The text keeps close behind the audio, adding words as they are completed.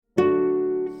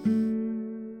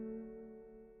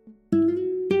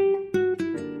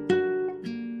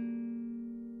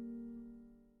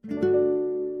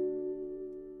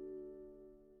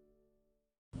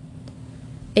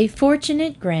A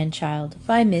Fortunate Grandchild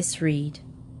by Miss Reed.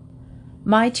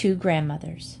 My two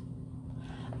grandmothers.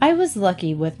 I was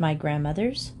lucky with my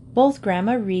grandmothers. Both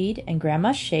Grandma Reed and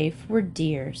Grandma Schaeff were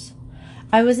dears.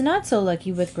 I was not so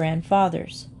lucky with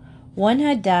grandfathers. One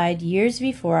had died years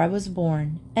before I was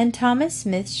born, and Thomas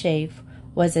Smith Schaeff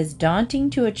was as daunting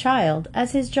to a child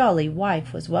as his jolly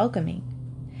wife was welcoming.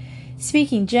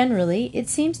 Speaking generally, it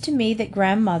seems to me that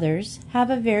grandmothers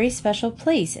have a very special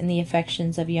place in the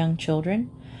affections of young children.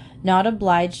 Not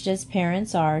obliged as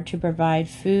parents are to provide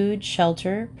food,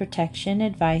 shelter, protection,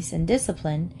 advice, and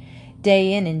discipline,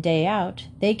 day in and day out,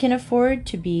 they can afford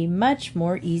to be much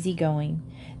more easygoing.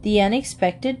 The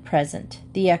unexpected present,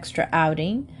 the extra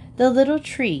outing, the little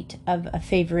treat of a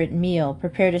favorite meal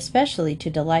prepared especially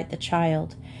to delight the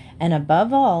child, and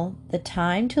above all, the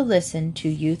time to listen to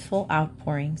youthful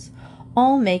outpourings,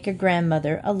 all make a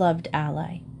grandmother a loved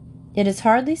ally. It is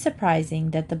hardly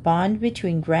surprising that the bond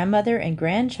between grandmother and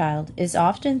grandchild is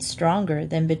often stronger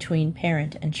than between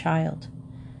parent and child.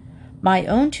 My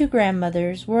own two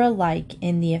grandmothers were alike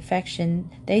in the affection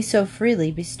they so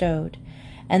freely bestowed,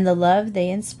 and the love they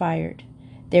inspired.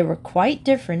 They were quite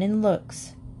different in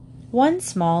looks. One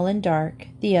small and dark,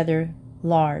 the other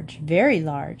large, very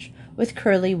large, with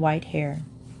curly white hair.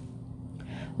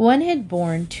 One had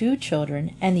borne 2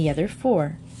 children and the other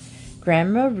 4.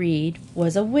 Grandma Reed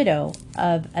was a widow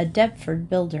of a Deptford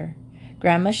builder.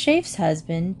 Grandma Schaeff's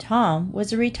husband, Tom,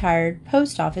 was a retired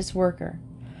post office worker.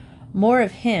 More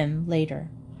of him later,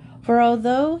 for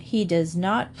although he does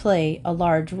not play a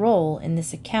large role in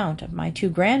this account of my two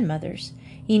grandmothers,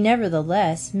 he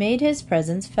nevertheless made his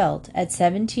presence felt at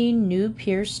 17 New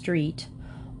Pier Street,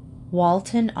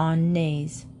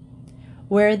 Walton-on-Naze,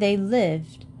 where they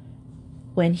lived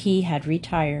when he had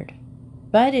retired.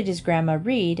 But it is Grandma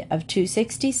Reed of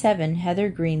 267 Heather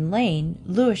Green Lane,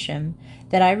 Lewisham,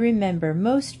 that I remember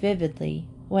most vividly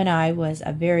when I was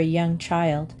a very young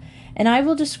child, and I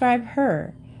will describe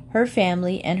her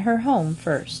family, and her home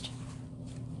first.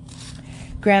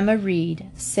 Grandma Reed,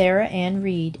 Sarah Ann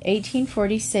Reed,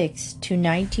 1846 to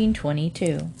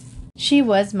 1922. She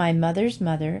was my mother's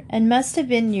mother, and must have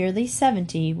been nearly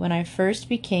 70 when I first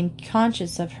became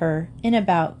conscious of her in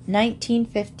about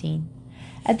 1915.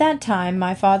 At that time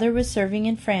my father was serving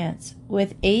in France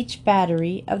with H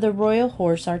Battery of the Royal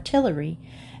Horse Artillery,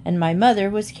 and my mother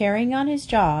was carrying on his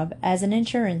job as an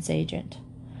insurance agent.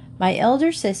 My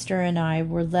elder sister and I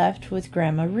were left with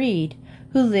Grandma Reed,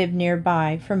 who lived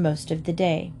nearby for most of the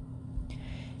day.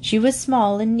 She was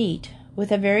small and neat,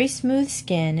 with a very smooth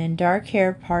skin and dark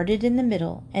hair parted in the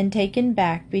middle and taken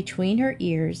back between her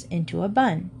ears into a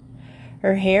bun.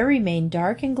 Her hair remained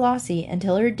dark and glossy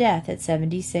until her death at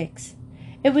 76.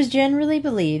 It was generally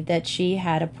believed that she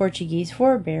had a Portuguese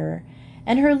forebearer,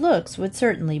 and her looks would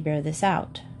certainly bear this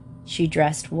out. She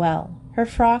dressed well. Her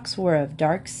frocks were of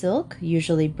dark silk,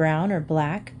 usually brown or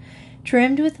black,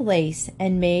 trimmed with lace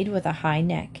and made with a high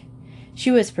neck. She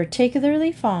was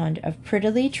particularly fond of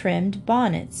prettily trimmed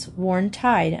bonnets worn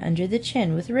tied under the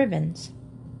chin with ribbons.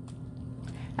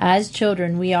 As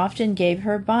children, we often gave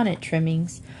her bonnet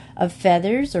trimmings of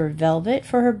feathers or velvet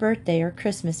for her birthday or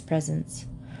Christmas presents.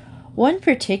 One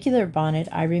particular bonnet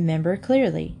I remember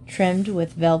clearly, trimmed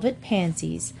with velvet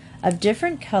pansies of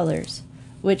different colors,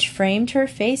 which framed her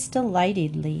face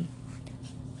delightedly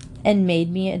and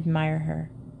made me admire her.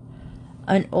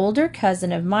 An older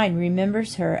cousin of mine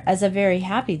remembers her as a very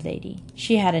happy lady.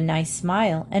 She had a nice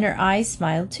smile, and her eyes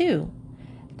smiled too.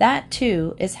 That,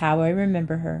 too, is how I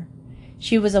remember her.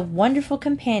 She was a wonderful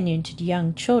companion to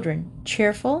young children,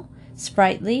 cheerful,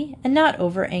 sprightly, and not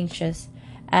over-anxious,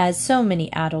 as so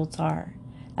many adults are,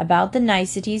 about the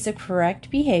niceties of correct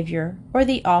behavior or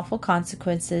the awful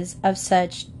consequences of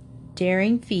such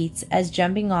daring feats as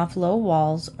jumping off low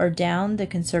walls or down the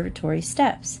conservatory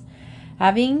steps.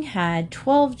 Having had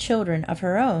 12 children of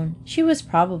her own, she was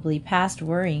probably past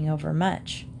worrying over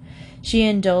much. She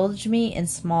indulged me in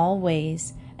small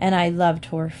ways, and I loved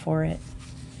her for it.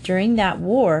 During that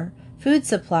war, food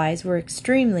supplies were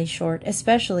extremely short,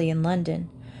 especially in London.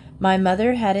 My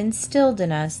mother had instilled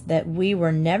in us that we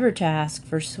were never to ask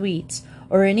for sweets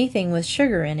or anything with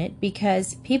sugar in it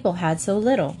because people had so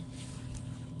little.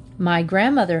 My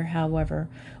grandmother, however,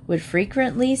 would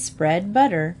frequently spread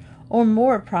butter, or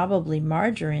more probably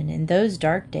margarine in those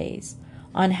dark days,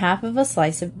 on half of a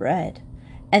slice of bread,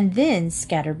 and then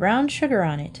scatter brown sugar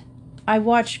on it. I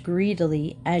watched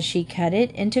greedily as she cut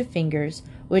it into fingers,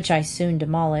 which I soon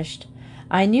demolished.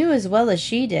 I knew as well as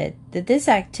she did that this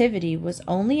activity was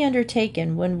only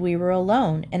undertaken when we were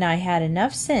alone, and I had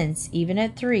enough sense, even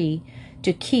at 3,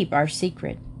 to keep our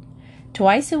secret.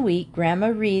 Twice a week Grandma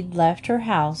Reed left her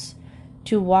house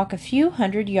to walk a few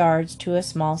hundred yards to a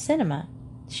small cinema.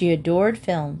 She adored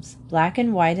films, black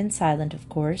and white and silent, of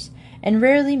course, and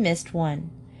rarely missed one.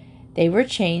 They were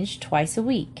changed twice a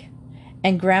week,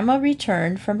 and Grandma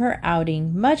returned from her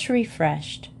outing much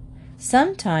refreshed.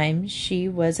 Sometimes she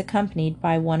was accompanied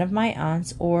by one of my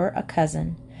aunts or a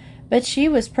cousin, but she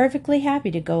was perfectly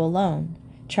happy to go alone.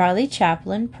 Charlie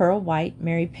Chaplin, Pearl White,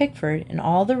 Mary Pickford, and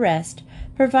all the rest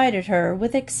provided her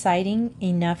with exciting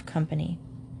enough company.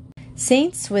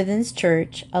 St. Swithin's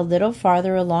Church, a little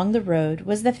farther along the road,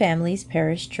 was the family's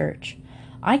parish church.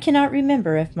 I cannot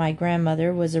remember if my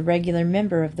grandmother was a regular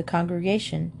member of the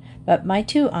congregation, but my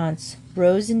two aunts,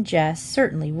 Rose and Jess,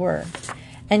 certainly were,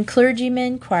 and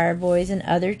clergymen, choir boys, and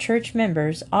other church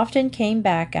members often came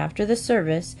back after the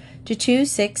service to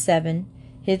 267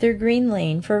 Hither Green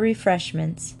Lane for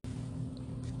refreshments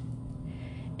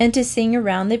and to sing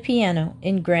around the piano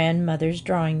in grandmother's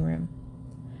drawing room.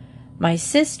 My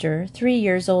sister, 3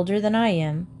 years older than I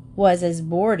am, was as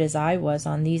bored as I was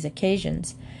on these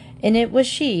occasions, and it was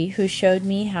she who showed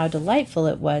me how delightful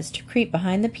it was to creep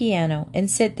behind the piano and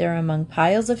sit there among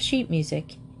piles of sheet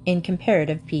music in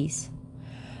comparative peace.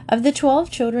 Of the 12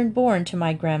 children born to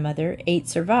my grandmother, 8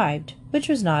 survived, which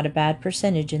was not a bad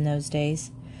percentage in those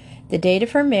days. The date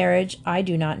of her marriage I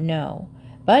do not know,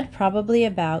 but probably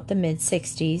about the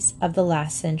mid-60s of the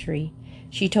last century.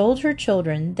 She told her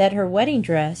children that her wedding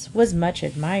dress was much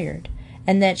admired,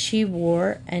 and that she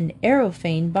wore an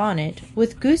aeroplane bonnet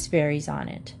with gooseberries on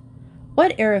it.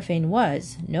 What aeroplane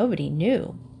was, nobody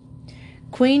knew.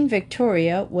 Queen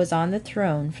Victoria was on the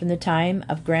throne from the time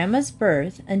of Grandma's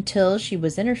birth until she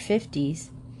was in her 50s.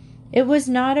 It was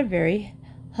not a very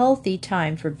healthy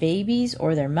time for babies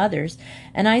or their mothers,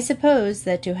 and I suppose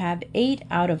that to have 8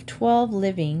 out of 12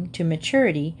 living to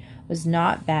maturity was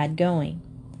not bad going.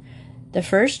 The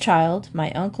first child,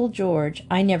 my Uncle George,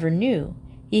 I never knew.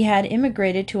 He had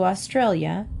immigrated to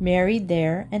Australia, married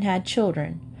there, and had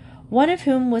children, one of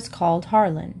whom was called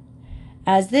Harlan.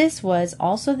 As this was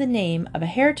also the name of a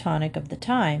hair tonic of the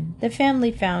time, the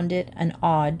family found it an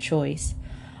odd choice.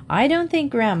 I don't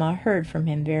think Grandma heard from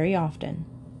him very often.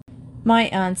 My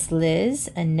aunts Liz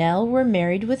and Nell were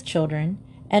married with children,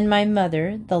 and my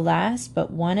mother, the last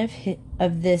but one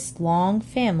of this long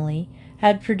family,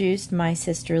 had produced my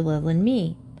sister Lil and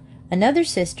me. Another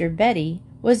sister, Betty,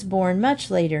 was born much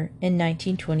later, in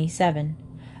 1927.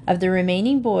 Of the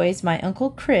remaining boys, my Uncle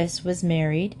Chris was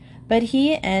married, but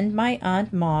he and my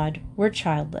Aunt Maud were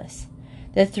childless.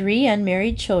 The 3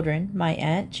 unmarried children, my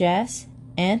Aunt Jess,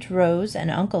 Aunt Rose,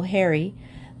 and Uncle Harry,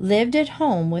 lived at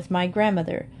home with my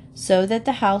grandmother, so that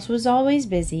the house was always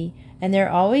busy, and there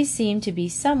always seemed to be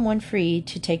someone free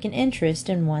to take an interest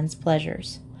in one's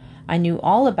pleasures. I knew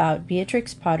all about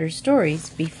Beatrix Potter's stories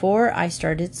before I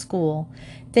started school,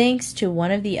 thanks to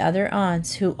one of the other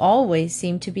aunts who always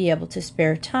seemed to be able to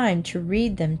spare time to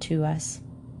read them to us.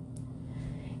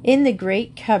 In the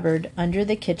great cupboard under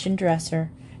the kitchen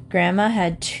dresser, Grandma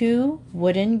had 2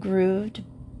 wooden grooved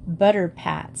butter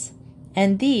pats,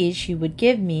 and these she would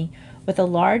give me with a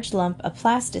large lump of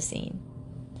plasticine.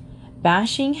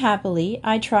 Bashing happily,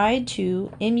 I tried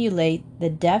to emulate the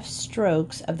deft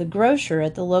strokes of the grocer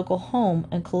at the local home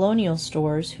and colonial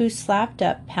stores who slapped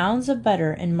up pounds of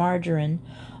butter and margarine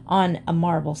on a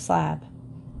marble slab,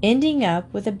 ending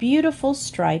up with a beautiful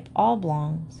striped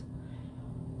oblongs.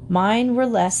 Mine were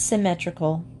less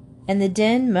symmetrical, and the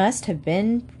din must have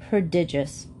been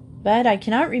prodigious, but I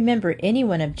cannot remember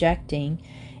anyone objecting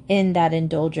in that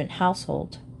indulgent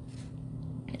household.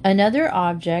 Another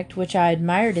object which I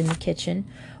admired in the kitchen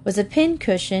was a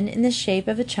pincushion in the shape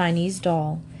of a Chinese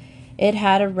doll. It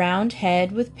had a round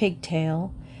head with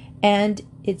pigtail, and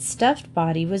its stuffed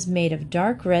body was made of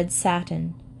dark red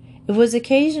satin. It was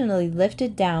occasionally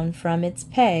lifted down from its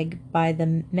peg by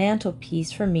the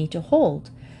mantelpiece for me to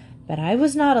hold, but I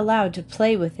was not allowed to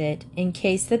play with it in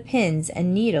case the pins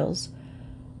and needles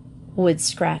would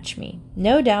scratch me.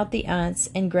 No doubt the aunts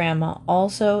and Grandma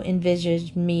also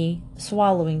envisaged me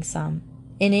swallowing some.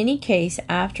 In any case,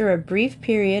 after a brief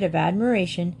period of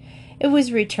admiration, it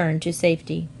was returned to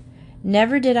safety.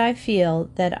 Never did I feel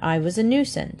that I was a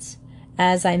nuisance,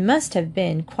 as I must have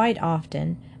been quite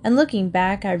often, and looking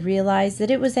back I realized that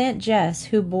it was Aunt Jess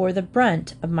who bore the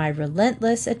brunt of my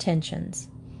relentless attentions.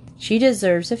 She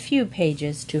deserves a few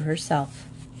pages to herself.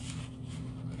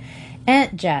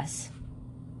 Aunt Jess.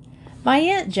 My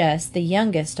Aunt Jess, the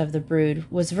youngest of the brood,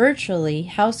 was virtually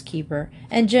housekeeper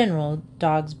and general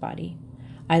dog's body.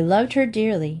 I loved her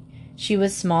dearly. She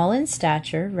was small in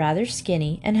stature, rather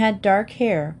skinny, and had dark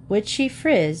hair, which she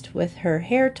frizzed with her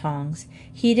hair tongs,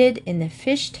 heated in the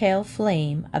fishtail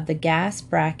flame of the gas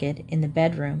bracket in the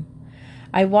bedroom.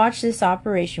 I watched this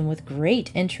operation with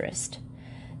great interest.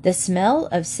 The smell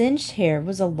of singed hair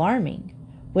was alarming.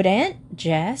 Would Aunt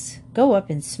Jess go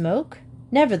up in smoke?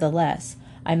 Nevertheless,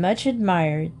 I much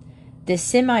admired the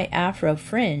semi-afro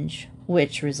fringe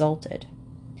which resulted.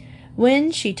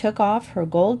 When she took off her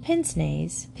gold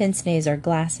pince-nez are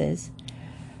glasses,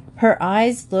 her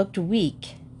eyes looked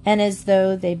weak and as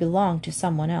though they belonged to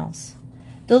someone else.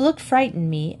 The look frightened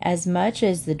me as much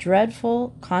as the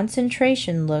dreadful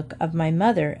concentration look of my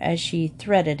mother as she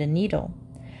threaded a needle.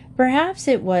 Perhaps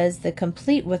it was the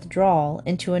complete withdrawal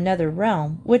into another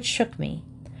realm which shook me.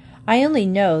 I only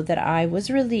know that I was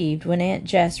relieved when Aunt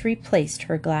Jess replaced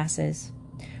her glasses,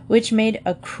 which made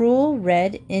a cruel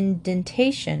red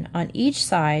indentation on each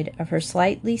side of her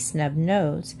slightly snubbed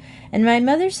nose, and my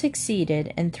mother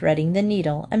succeeded in threading the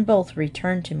needle, and both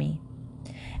returned to me.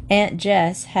 Aunt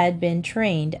Jess had been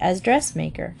trained as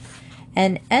dressmaker,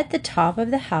 and at the top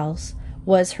of the house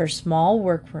was her small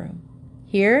workroom.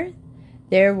 Here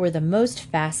there were the most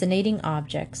fascinating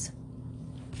objects.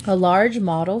 A large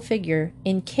model figure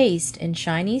encased in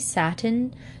shiny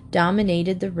satin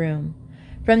dominated the room.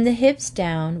 From the hips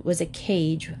down was a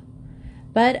cage,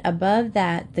 but above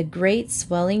that the great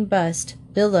swelling bust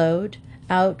billowed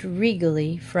out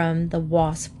regally from the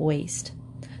wasp waist.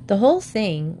 The whole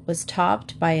thing was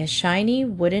topped by a shiny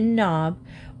wooden knob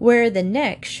where the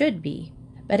neck should be,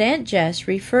 but Aunt Jess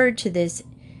referred to this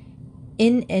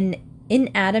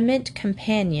inanimate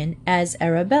companion as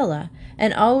Arabella,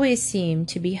 and always seemed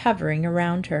to be hovering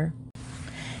around her.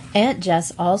 Aunt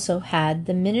Jess also had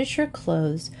the miniature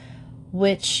clothes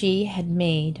which she had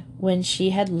made when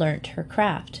she had learnt her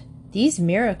craft. These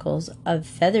miracles of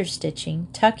feather stitching,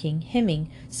 tucking, hemming,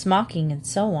 smocking, and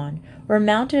so on, were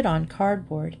mounted on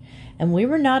cardboard, and we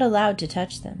were not allowed to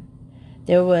touch them.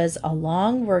 There was a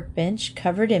long workbench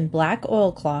covered in black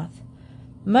oilcloth,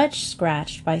 much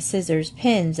scratched by scissors,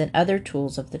 pins, and other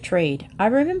tools of the trade. I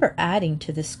remember adding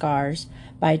to the scars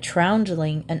by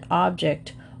troundling an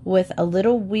object with a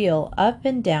little wheel up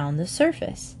and down the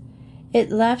surface.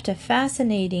 It left a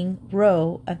fascinating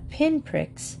row of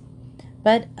pinpricks,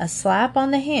 but a slap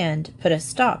on the hand put a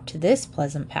stop to this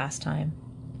pleasant pastime.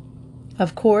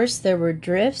 Of course, there were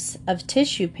drifts of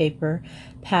tissue paper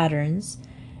patterns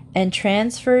and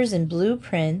transfers and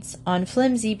blueprints on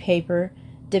flimsy paper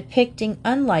depicting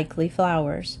unlikely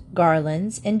flowers,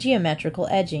 garlands, and geometrical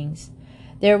edgings.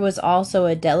 There was also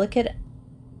a delicate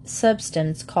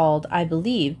substance called, I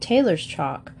believe, tailor's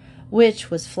chalk,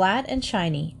 which was flat and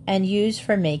shiny and used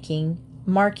for making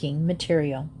marking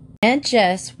material. Aunt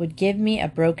Jess would give me a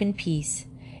broken piece.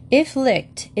 If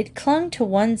licked, it clung to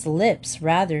one's lips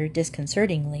rather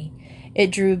disconcertingly.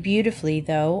 It drew beautifully,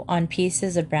 though, on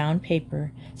pieces of brown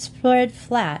paper, spread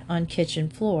flat on kitchen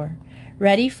floor,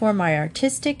 ready for my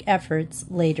artistic efforts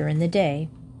later in the day.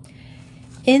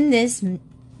 In this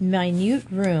minute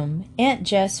room, Aunt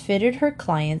Jess fitted her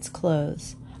clients'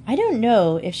 clothes. I don't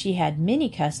know if she had many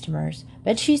customers,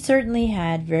 but she certainly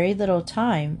had very little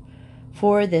time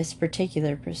for this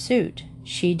particular pursuit.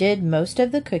 She did most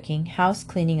of the cooking, house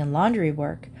cleaning, and laundry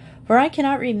work, for I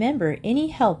cannot remember any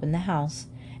help in the house,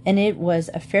 and it was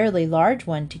a fairly large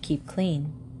one to keep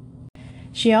clean.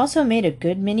 She also made a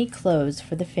good many clothes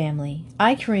for the family.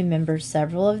 I can remember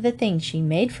several of the things she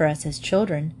made for us as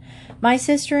children. My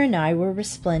sister and I were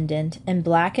resplendent in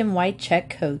black and white check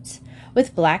coats,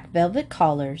 with black velvet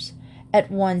collars.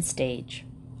 At one stage,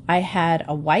 I had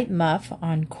a white muff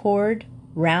on cord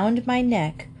round my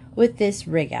neck with this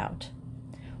rig out.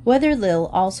 Whether Lil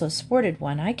also sported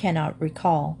one I cannot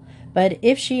recall, but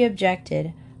if she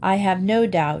objected, I have no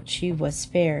doubt she was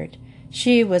spared.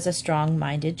 She was a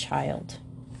strong-minded child.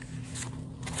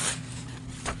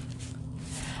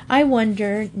 I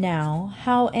wonder now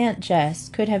how Aunt Jess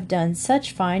could have done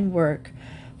such fine work,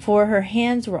 for her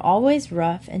hands were always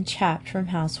rough and chapped from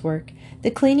housework.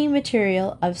 The cleaning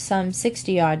material of some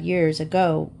 60-odd years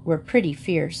ago were pretty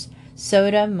fierce.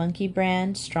 Soda, monkey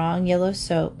brand, strong yellow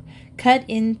soap, cut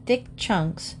in thick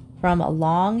chunks from a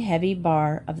long, heavy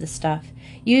bar of the stuff,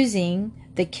 using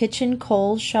the kitchen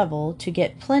coal shovel to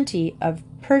get plenty of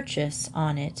purchase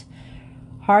on it,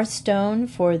 hearthstone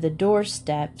for the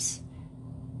doorsteps,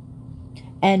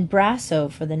 and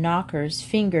brasso for the knockers,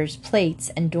 fingers,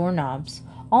 plates, and doorknobs,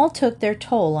 all took their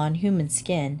toll on human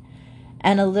skin,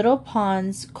 and a little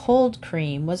Pond's cold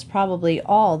cream was probably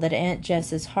all that Aunt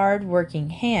Jess's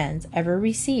hard-working hands ever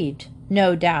received.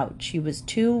 No doubt she was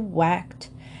too whacked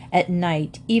at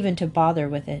night even to bother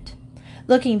with it.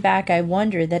 Looking back, I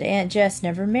wonder that Aunt Jess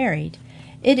never married.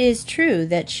 It is true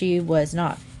that she was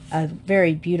not a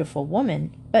very beautiful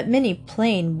woman, but many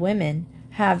plain women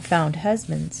have found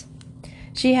husbands.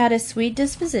 She had a sweet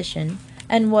disposition,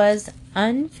 and was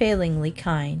unfailingly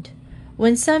kind.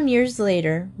 When some years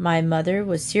later my mother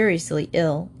was seriously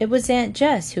ill, it was Aunt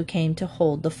Jess who came to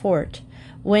hold the fort.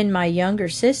 When my younger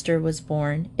sister was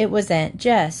born, it was Aunt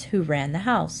Jess who ran the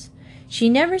house. She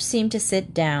never seemed to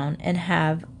sit down and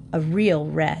have a real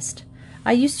rest.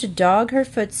 I used to dog her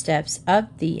footsteps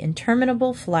up the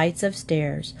interminable flights of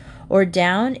stairs, or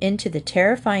down into the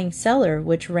terrifying cellar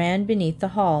which ran beneath the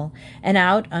hall, and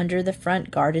out under the front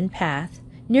garden path.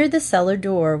 Near the cellar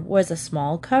door was a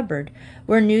small cupboard,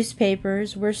 where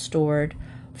newspapers were stored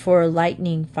for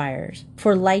lighting fires,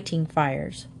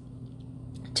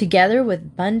 together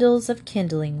with bundles of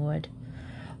kindling wood.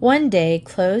 One day,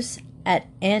 close at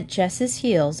Aunt Jess's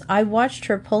heels, I watched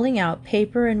her pulling out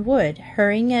paper and wood,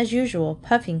 hurrying as usual,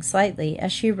 puffing slightly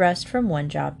as she rushed from one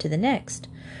job to the next.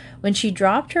 When she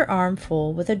dropped her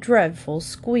armful with a dreadful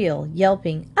squeal,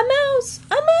 yelping, "A mouse!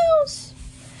 A mouse!"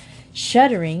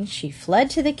 Shuddering, she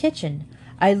fled to the kitchen.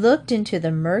 I looked into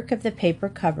the murk of the paper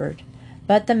cupboard,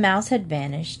 but the mouse had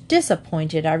vanished.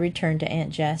 Disappointed, I returned to Aunt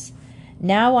Jess.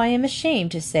 Now I am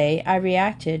ashamed to say I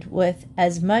reacted with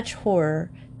as much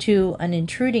horror to an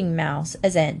intruding mouse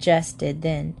as Aunt Jess did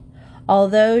then.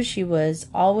 Although she was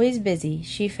always busy,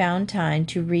 she found time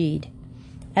to read,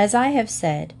 as I have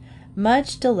said,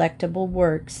 much delectable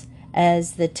works,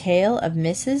 as the tale of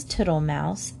Mrs.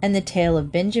 Tittlemouse and the tale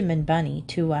of Benjamin Bunny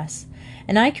to us,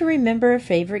 and I can remember a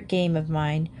favorite game of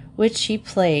mine which she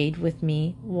played with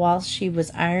me while she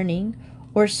was ironing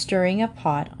or stirring a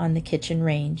pot on the kitchen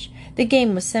range. The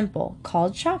game was simple,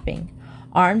 called shopping.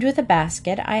 Armed with a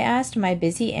basket, I asked my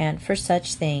busy aunt for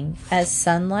such things as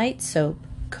sunlight, soap,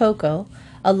 cocoa,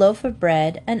 a loaf of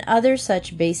bread, and other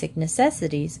such basic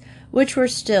necessities which were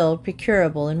still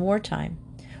procurable in wartime.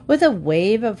 With a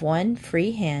wave of one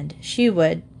free hand, she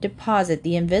would deposit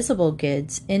the invisible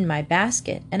goods in my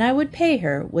basket, and I would pay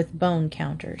her with bone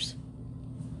counters.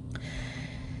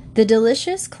 The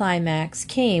delicious climax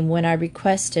came when I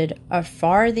requested a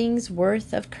farthing's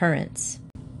worth of currants.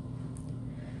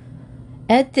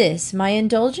 At this, my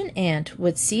indulgent aunt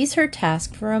would cease her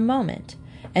task for a moment,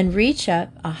 and reach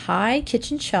up a high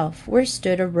kitchen shelf where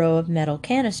stood a row of metal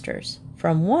canisters.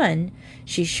 From one,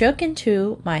 she shook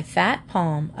into my fat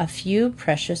palm a few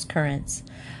precious currants.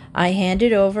 I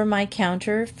handed over my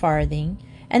counter farthing,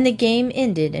 and the game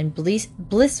ended in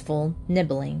blissful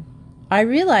nibbling. I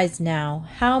realize now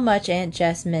how much Aunt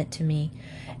Jess meant to me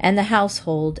and the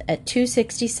household at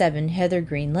 267 Heather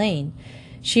Green Lane.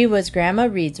 She was Grandma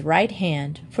Reed's right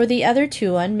hand, for the other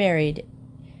two unmarried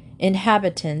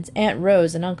inhabitants, Aunt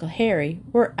Rose and Uncle Harry,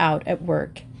 were out at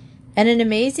work, and an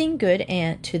amazing good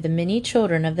aunt to the many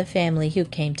children of the family who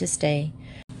came to stay.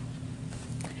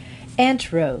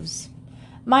 Aunt Rose.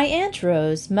 My Aunt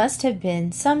Rose must have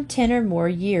been some 10 or more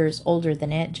years older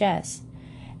than Aunt Jess,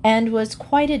 and was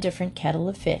quite a different kettle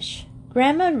of fish.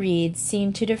 Grandma Reed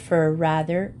seemed to defer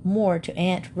rather more to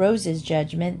Aunt Rose's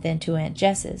judgment than to Aunt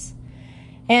Jess's.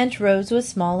 Aunt Rose was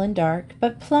small and dark,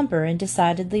 but plumper and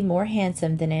decidedly more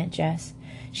handsome than Aunt Jess.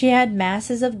 She had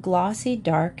masses of glossy,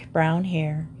 dark brown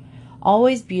hair,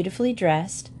 always beautifully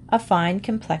dressed, a fine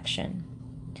complexion,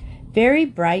 very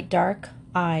bright dark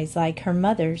eyes like her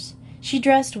mother's. She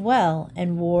dressed well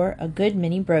and wore a good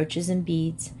many brooches and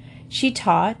beads. She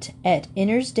taught at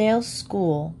Innersdale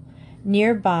School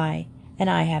near by, and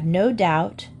I have no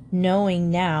doubt, knowing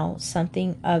now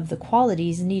something of the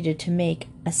qualities needed to make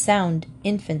a sound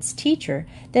infant's teacher,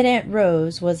 that Aunt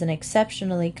Rose was an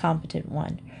exceptionally competent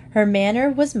one. Her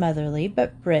manner was motherly,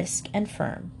 but brisk and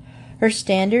firm. Her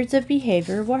standards of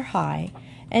behavior were high,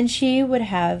 and she would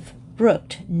have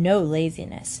brooked no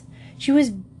laziness. She was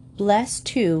blessed,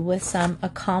 too, with some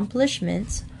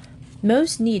accomplishments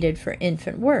most needed for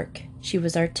infant work. She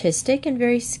was artistic and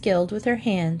very skilled with her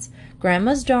hands.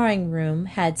 Grandma's drawing room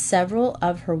had several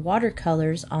of her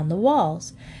watercolors on the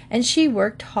walls, and she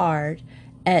worked hard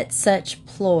at such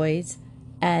ploys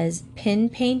as pin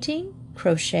painting,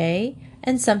 crochet,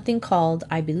 and something called,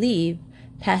 I believe,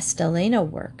 pastelino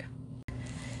work.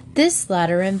 This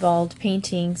latter involved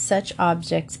painting such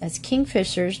objects as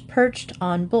kingfishers perched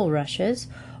on bulrushes,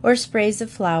 or sprays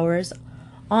of flowers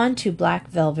onto black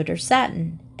velvet or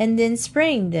satin, and then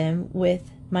spraying them with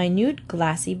minute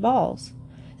glassy balls.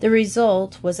 The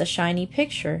result was a shiny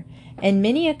picture, and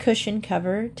many a cushion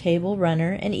cover, table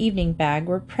runner, and evening bag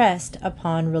were pressed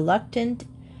upon reluctant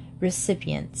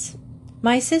recipients.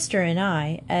 My sister and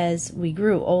I, as we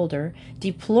grew older,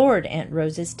 deplored Aunt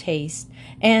Rose's taste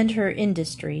and her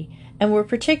industry, and were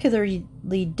particularly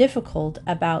difficult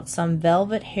about some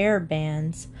velvet hair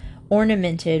bands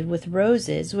ornamented with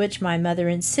roses, which my mother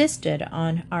insisted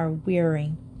on our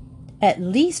wearing at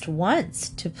least once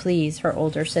to please her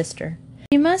older sister.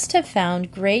 She must have found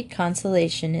great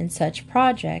consolation in such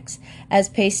projects as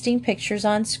pasting pictures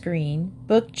on screen,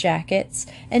 book jackets,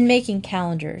 and making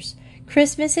calendars,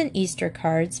 Christmas and Easter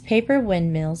cards, paper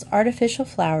windmills, artificial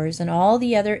flowers, and all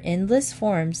the other endless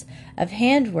forms of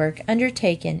handwork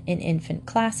undertaken in infant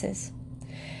classes.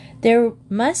 There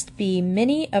must be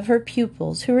many of her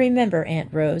pupils who remember Aunt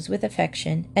Rose with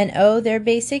affection and owe their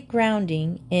basic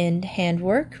grounding in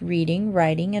handwork, reading,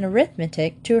 writing, and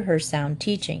arithmetic to her sound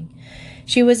teaching.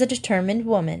 She was a determined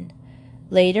woman.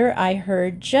 Later I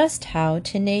heard just how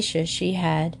tenacious she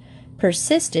had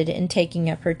persisted in taking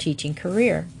up her teaching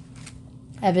career.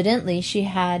 Evidently she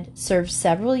had served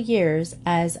several years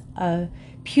as a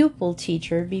pupil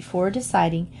teacher before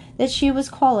deciding that she was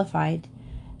qualified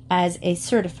as a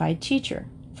certified teacher.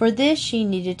 For this she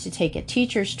needed to take a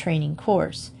teacher's training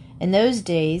course. In those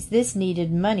days this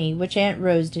needed money which Aunt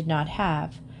Rose did not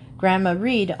have. Grandma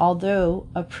Reed, although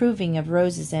approving of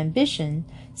Rose's ambition,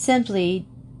 simply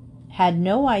had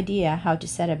no idea how to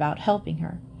set about helping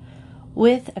her.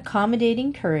 With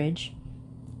accommodating courage,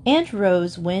 Aunt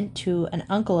Rose went to an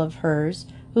uncle of hers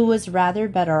who was rather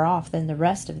better off than the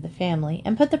rest of the family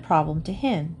and put the problem to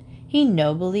him. He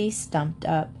nobly stumped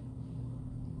up.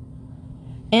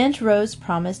 Aunt Rose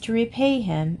promised to repay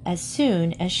him as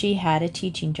soon as she had a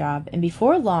teaching job, and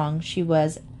before long she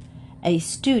was a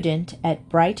student at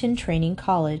Brighton Training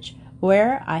College,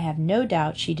 where I have no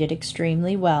doubt she did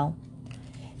extremely well.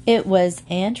 It was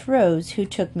Aunt Rose who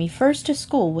took me first to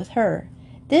school with her.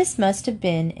 This must have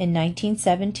been in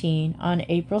 1917 on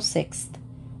April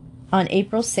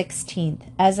 16th,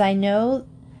 as I know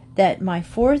that my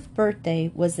 4th birthday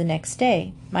was the next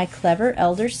day. My clever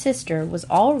elder sister was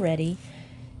already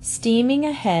steaming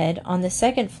ahead on the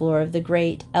 2nd floor of the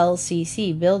great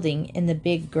LCC building in the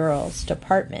big girls'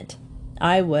 department.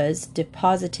 I was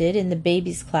deposited in the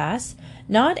babies' class,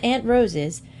 not Aunt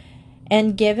Rose's,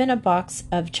 and given a box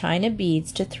of china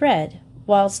beads to thread,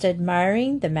 whilst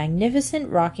admiring the magnificent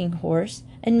rocking horse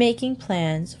and making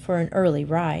plans for an early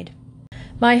ride.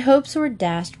 My hopes were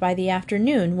dashed by the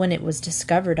afternoon when it was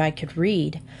discovered I could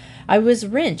read. I was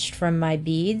wrenched from my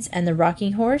beads and the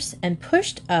rocking horse and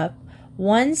pushed up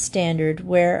one standard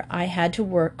where I had to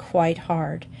work quite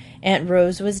hard. Aunt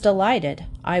Rose was delighted.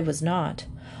 I was not.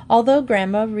 Although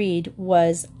Grandma Reed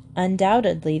was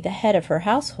undoubtedly the head of her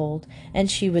household, and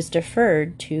she was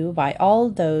deferred to by all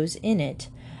those in it,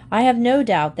 I have no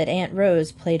doubt that Aunt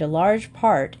Rose played a large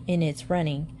part in its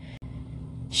running.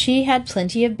 She had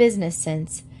plenty of business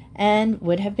sense, and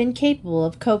would have been capable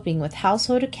of coping with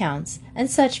household accounts and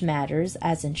such matters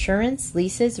as insurance,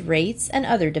 leases, rates, and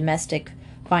other domestic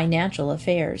financial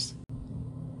affairs.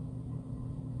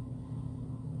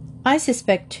 I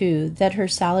suspect, too, that her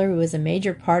salary was a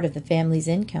major part of the family's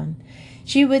income.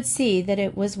 She would see that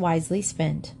it was wisely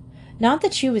spent. Not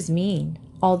that she was mean.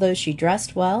 Although she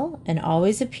dressed well and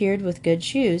always appeared with good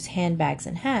shoes, handbags,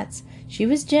 and hats, she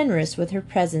was generous with her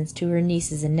presents to her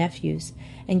nieces and nephews,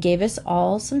 and gave us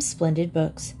all some splendid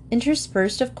books,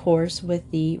 interspersed, of course, with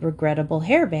the regrettable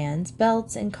hairbands,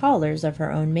 belts, and collars of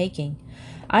her own making.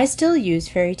 I still use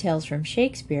Fairy Tales from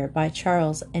Shakespeare by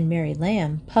Charles and Mary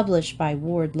Lamb, published by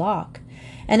Ward Locke,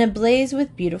 and ablaze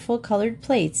with beautiful colored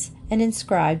plates and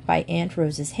inscribed by Aunt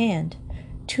Rose's hand,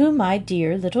 "To my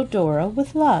dear little Dora,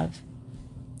 with love."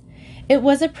 It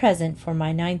was a present for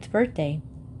my 9th birthday.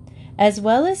 As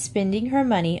well as spending her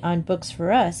money on books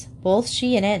for us, both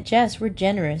she and Aunt Jess were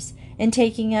generous in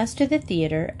taking us to the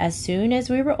theater as soon as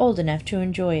we were old enough to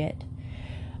enjoy it.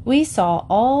 We saw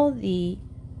all the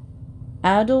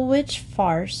Adelwich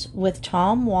farce with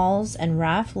Tom Walls and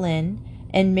Ralph Lynn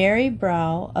and Mary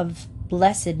Brow of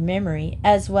blessed memory,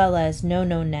 as well as No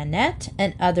No Nanette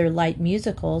and other light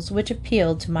musicals which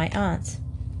appealed to my aunts.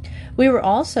 We were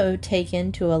also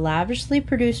taken to a lavishly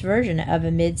produced version of A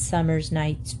Midsummer's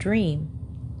Night's Dream,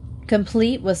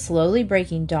 complete with slowly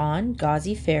breaking dawn,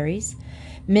 gauzy fairies,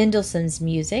 Mendelssohn's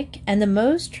music, and the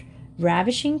most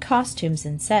ravishing costumes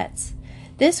and sets.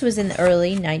 This was in the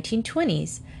early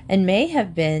 1920s, and may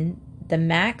have been the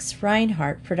Max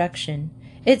Reinhardt production.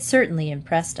 It certainly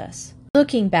impressed us.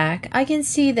 Looking back, I can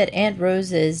see that Aunt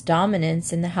Rose's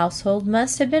dominance in the household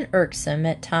must have been irksome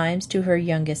at times to her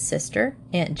youngest sister,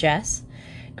 Aunt Jess.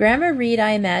 Grandma Reed,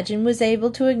 I imagine, was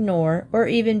able to ignore or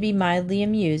even be mildly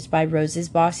amused by Rose's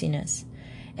bossiness.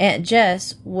 Aunt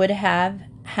Jess would have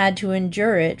had to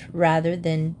endure it rather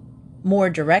than more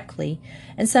directly,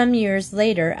 and some years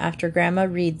later, after Grandma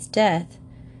Reed's death,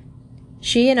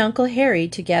 she and Uncle Harry,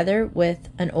 together with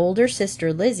an older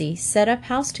sister, Lizzie, set up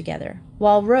house together,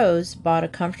 while Rose bought a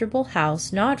comfortable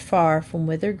house not far from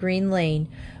Wither Green Lane,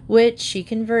 which she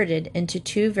converted into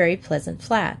 2 very pleasant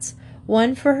flats,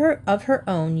 one for her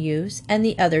own use and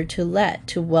the other to let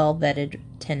to well-vetted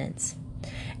tenants.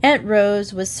 Aunt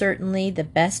Rose was certainly the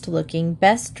best-looking,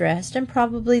 best-dressed, and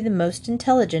probably the most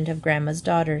intelligent of Grandma's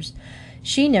daughters.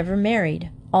 She never married,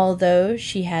 although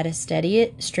she had a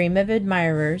steady stream of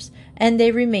admirers, and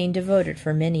they remained devoted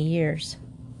for many years.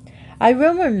 I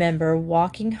will remember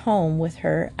walking home with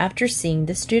her after seeing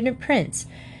The Student Prince,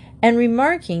 and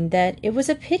remarking that it was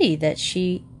a pity that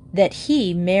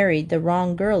he married the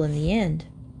wrong girl in the end.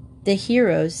 The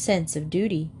hero's sense of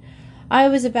duty. I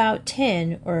was about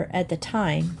 10 or at the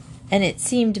time, and it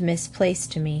seemed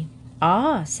misplaced to me.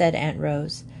 "Ah," said Aunt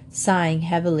Rose, sighing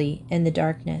heavily in the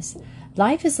darkness,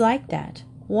 "life is like that.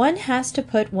 One has to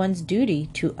put one's duty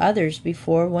to others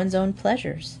before one's own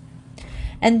pleasures."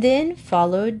 And then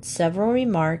followed several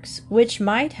remarks which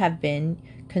might have been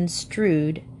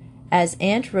construed as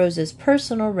Aunt Rose's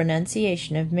personal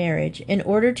renunciation of marriage in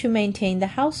order to maintain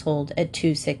the household at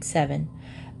 267.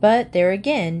 But there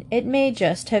again, it may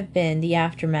just have been the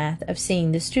aftermath of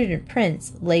seeing the Student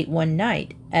Prince late one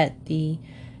night at the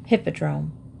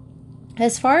Hippodrome.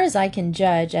 As far as I can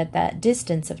judge at that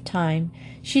distance of time,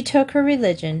 she took her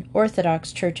religion,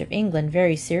 Orthodox Church of England,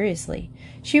 very seriously.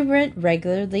 She went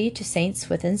regularly to St.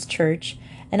 Swithin's Church,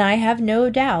 and I have no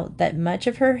doubt that much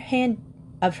of her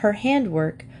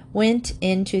handwork went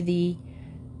into the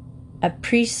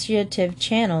appreciative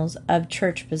channels of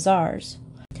church bazaars.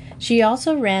 She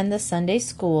also ran the Sunday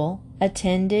school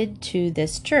attended to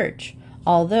this church,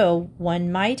 although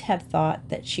one might have thought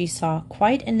that she saw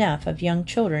quite enough of young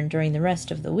children during the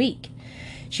rest of the week.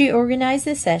 She organized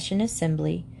the session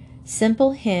assembly.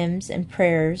 Simple hymns and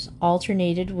prayers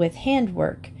alternated with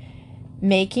handwork,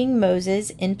 making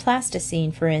Moses in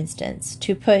plasticine, for instance,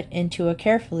 to put into a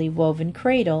carefully woven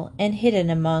cradle and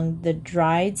hidden among the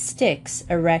dried sticks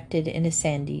erected in a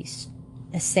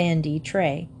sandy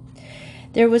tray.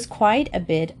 There was quite a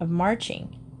bit of marching.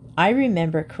 I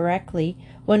remember correctly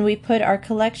when we put our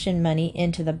collection money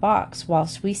into the box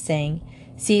whilst we sang,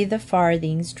 "See the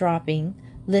farthings dropping,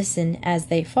 listen as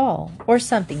they fall," or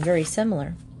something very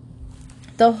similar.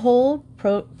 The whole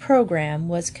program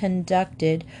was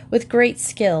conducted with great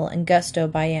skill and gusto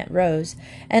by Aunt Rose,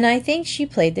 and I think she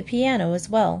played the piano as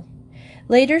well.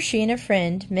 Later she and a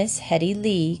friend, Miss Hetty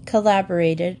Lee,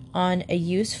 collaborated on a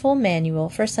useful manual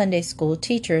for Sunday school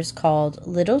teachers called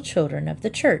Little Children of the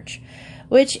Church,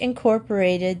 which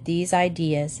incorporated these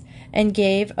ideas and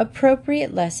gave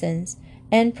appropriate lessons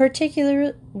and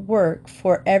particular work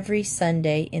for every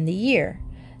Sunday in the year,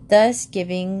 thus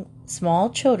giving small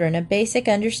children a basic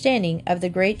understanding of the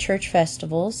great church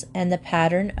festivals and the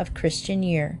pattern of Christian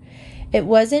year. It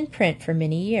was in print for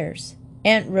many years.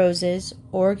 Aunt Rose's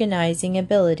organizing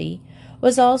ability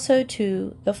was also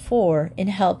to the fore in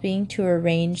helping to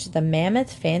arrange the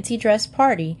mammoth fancy dress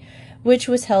party which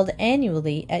was held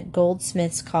annually at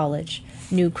Goldsmiths College,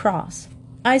 New Cross.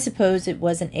 I suppose it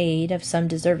was an aid of some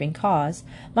deserving cause.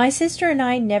 My sister and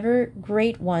I, never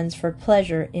great ones for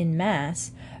pleasure in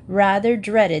mass, rather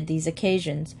dreaded these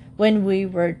occasions, when we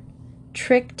were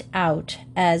tricked out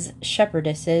as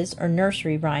shepherdesses or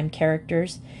nursery rhyme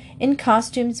characters, in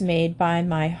costumes made by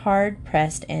my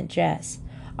hard-pressed Aunt Jess.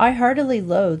 I heartily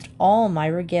loathed all my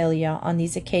regalia on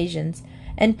these occasions,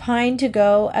 and pined to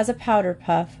go as a powder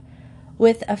puff,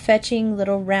 with a fetching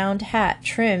little round hat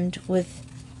trimmed with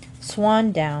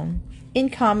swan down, in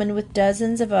common with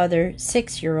dozens of other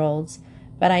 6-year-olds,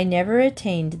 but I never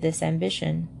attained this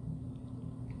ambition.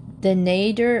 The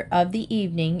nadir of the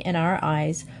evening in our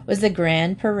eyes was the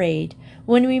grand parade,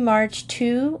 when we marched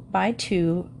 2 by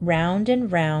 2 round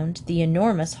and round the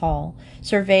enormous hall,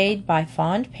 surveyed by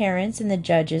fond parents and the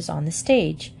judges on the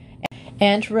stage.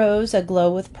 Aunt Rose,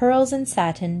 aglow with pearls and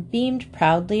satin, beamed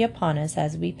proudly upon us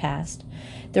as we passed.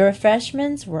 The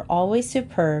refreshments were always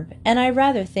superb, and I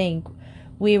rather think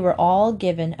we were all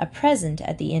given a present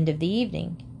at the end of the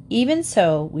evening. Even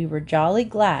so, we were jolly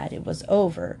glad it was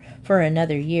over for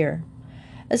another year.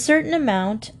 A certain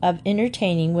amount of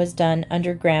entertaining was done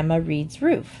under Grandma Reed's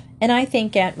roof, and I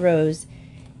think Aunt Rose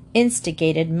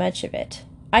instigated much of it.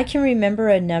 I can remember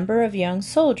a number of young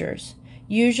soldiers,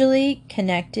 usually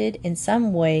connected in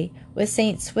some way with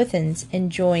St. Swithin's,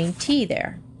 enjoying tea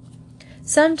there.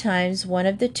 Sometimes one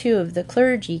of the two of the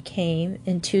clergy came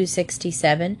in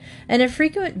 267, and a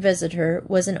frequent visitor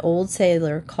was an old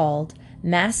sailor called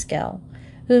Maskell,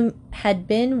 who had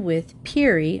been with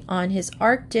Peary on his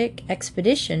Arctic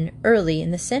expedition early in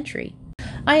the century.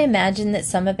 I imagine that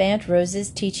some of Aunt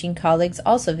Rose's teaching colleagues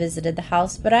also visited the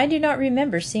house, but I do not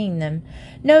remember seeing them.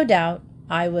 No doubt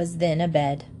I was then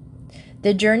abed.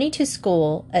 The journey to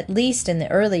school, at least in the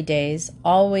early days,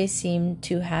 always seemed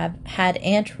to have had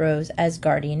Aunt Rose as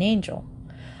guardian angel.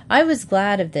 I was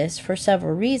glad of this for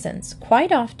several reasons.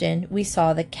 Quite often we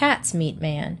saw the cat's meat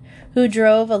man, who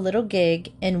drove a little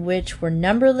gig in which were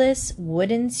numberless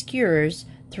wooden skewers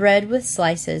threaded with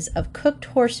slices of cooked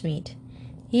horse meat.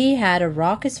 He had a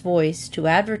raucous voice to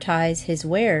advertise his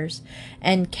wares,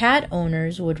 and cat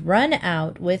owners would run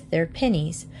out with their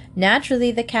pennies.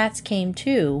 Naturally, the cats came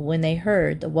too when they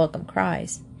heard the welcome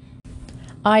cries.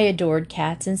 I adored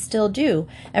cats and still do,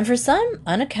 and for some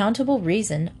unaccountable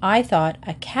reason I thought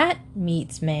a cat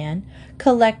meats man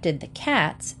collected the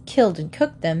cats, killed and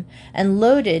cooked them, and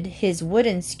loaded his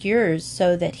wooden skewers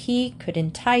so that he could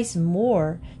entice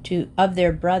more of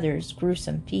their brother's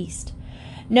gruesome feast.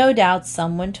 No doubt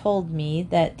someone told me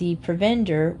that the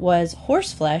provender was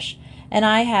horseflesh, and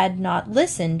I had not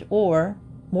listened, or,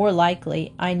 more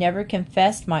likely, I never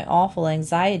confessed my awful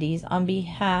anxieties on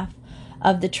behalf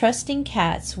of the trusting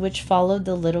cats which followed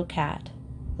the little cart.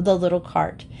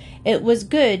 It was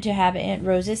good to have Aunt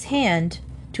Rose's hand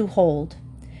to hold.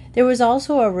 There was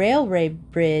also a railway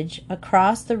bridge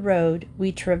across the road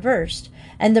we traversed,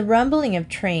 and the rumbling of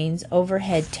trains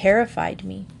overhead terrified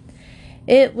me.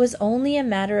 It was only a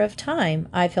matter of time,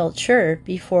 I felt sure,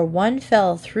 before one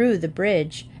fell through the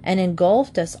bridge and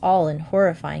engulfed us all in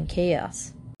horrifying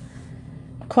chaos.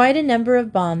 Quite a number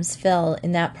of bombs fell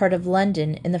in that part of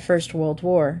London in the First World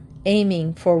War,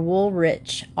 aiming for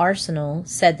Woolwich Arsenal,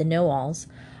 said the know-alls.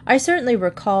 I certainly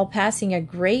recall passing a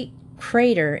great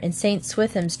crater in St.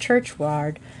 Swithin's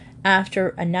churchyard after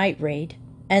a night raid,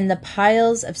 and the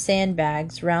piles of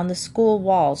sandbags round the school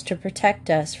walls to protect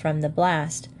us from the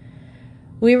blast.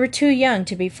 We were too young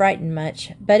to be frightened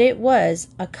much, but it was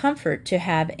a comfort to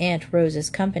have Aunt Rose's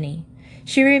company.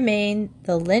 She remained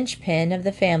the linchpin of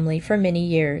the family for many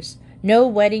years. No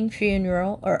wedding,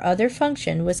 funeral, or other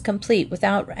function was complete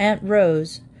without Aunt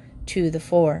Rose to the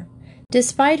fore.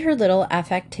 Despite her little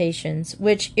affectations,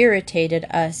 which irritated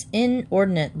us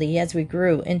inordinately as we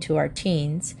grew into our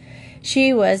teens,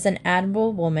 she was an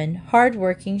admirable woman,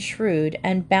 hard-working, shrewd,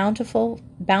 and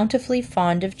bountifully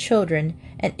fond of children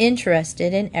and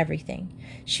interested in everything.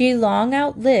 She long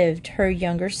outlived her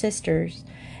younger sisters,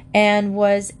 and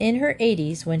was in her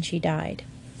 80s when she died.